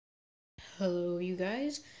Hello, you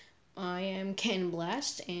guys. I am Ken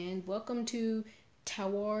Blast, and welcome to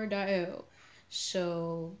Tower.io.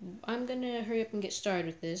 So, I'm gonna hurry up and get started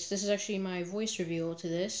with this. This is actually my voice reveal to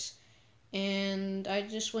this, and I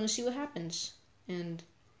just want to see what happens. And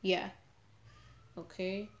yeah,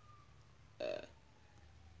 okay. Uh,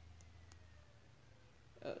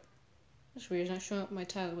 that's weird. It's not showing up my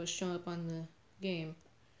title, but it's showing up on the game.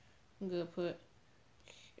 I'm gonna put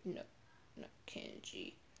no, not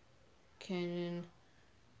Kenji, Canon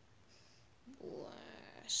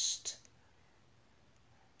Blast.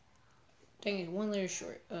 Dang it, one letter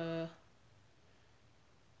short. I'll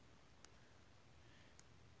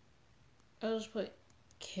just put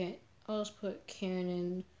can. I'll just put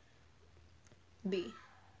Canon B.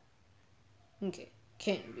 Okay,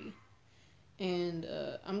 Canon B. And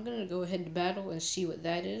I'm gonna go ahead to battle and see what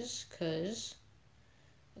that is, cause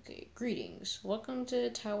okay, greetings. Welcome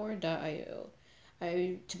to Tower.io.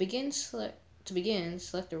 To begin, select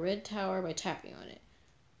the red tower by tapping on it.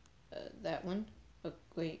 That one. Oh,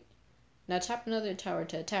 wait. Now tap another tower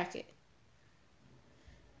to attack it.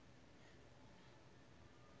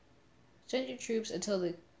 Send your troops until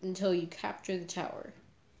you capture the tower.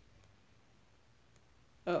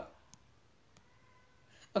 Oh.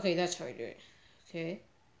 Okay, that's how I do it. Okay.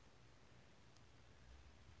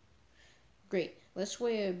 Great. Let's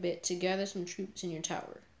wait a bit to gather some troops in your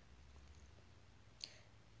tower.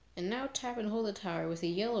 And now tap and hold the tower with a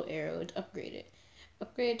yellow arrow to upgrade it.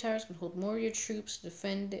 Upgraded towers can hold more of your troops to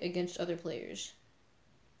defend against other players.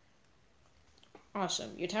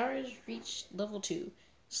 Awesome. Your tower has reached level 2.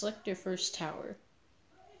 Select your first tower.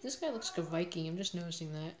 This guy looks like a Viking. I'm just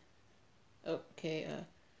noticing that. Okay,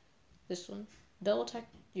 this one. Double tap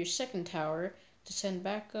your second tower to send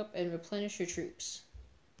backup and replenish your troops.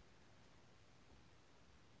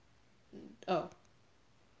 Oh.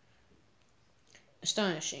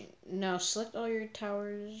 Astonishing. Now select all your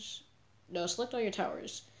towers. No, select all your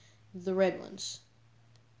towers. The red ones.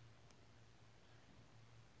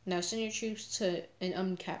 Now send your troops to an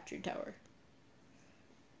uncaptured tower.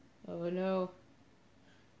 Oh no.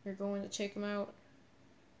 You're going to take them out.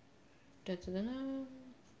 Da-da-da-da.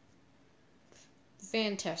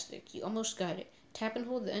 Fantastic. You almost got it. Tap and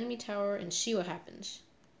hold the enemy tower and see what happens.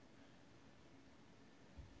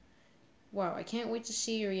 Wow, I can't wait to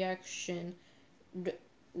see your reaction.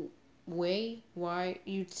 Why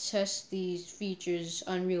you test these features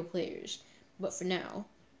on real players. But for now,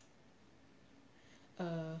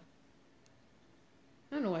 I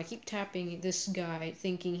don't know, I keep tapping this guy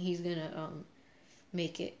thinking he's gonna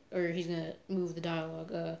make it, or he's gonna move the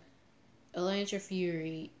dialogue. Alliance or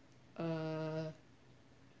Fury? I'll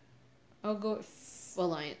go with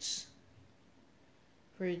Alliance.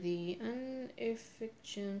 For the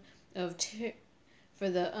unification of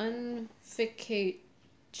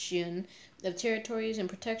territories and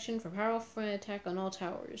protection from powerful attack on all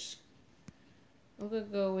towers. I'm gonna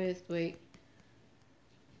go with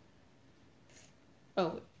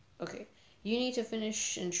Oh, okay. You need to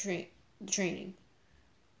finish and training.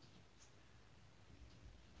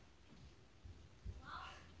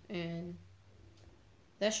 And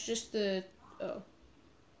that's just the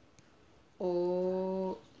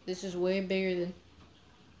oh, this is way bigger than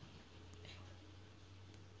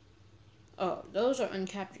those are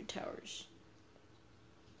uncaptured towers.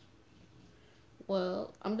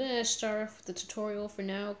 Well, I'm gonna start off the tutorial for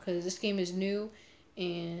now because this game is new,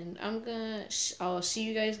 and I'll see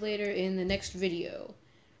you guys later in the next video.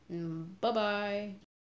 Bye bye.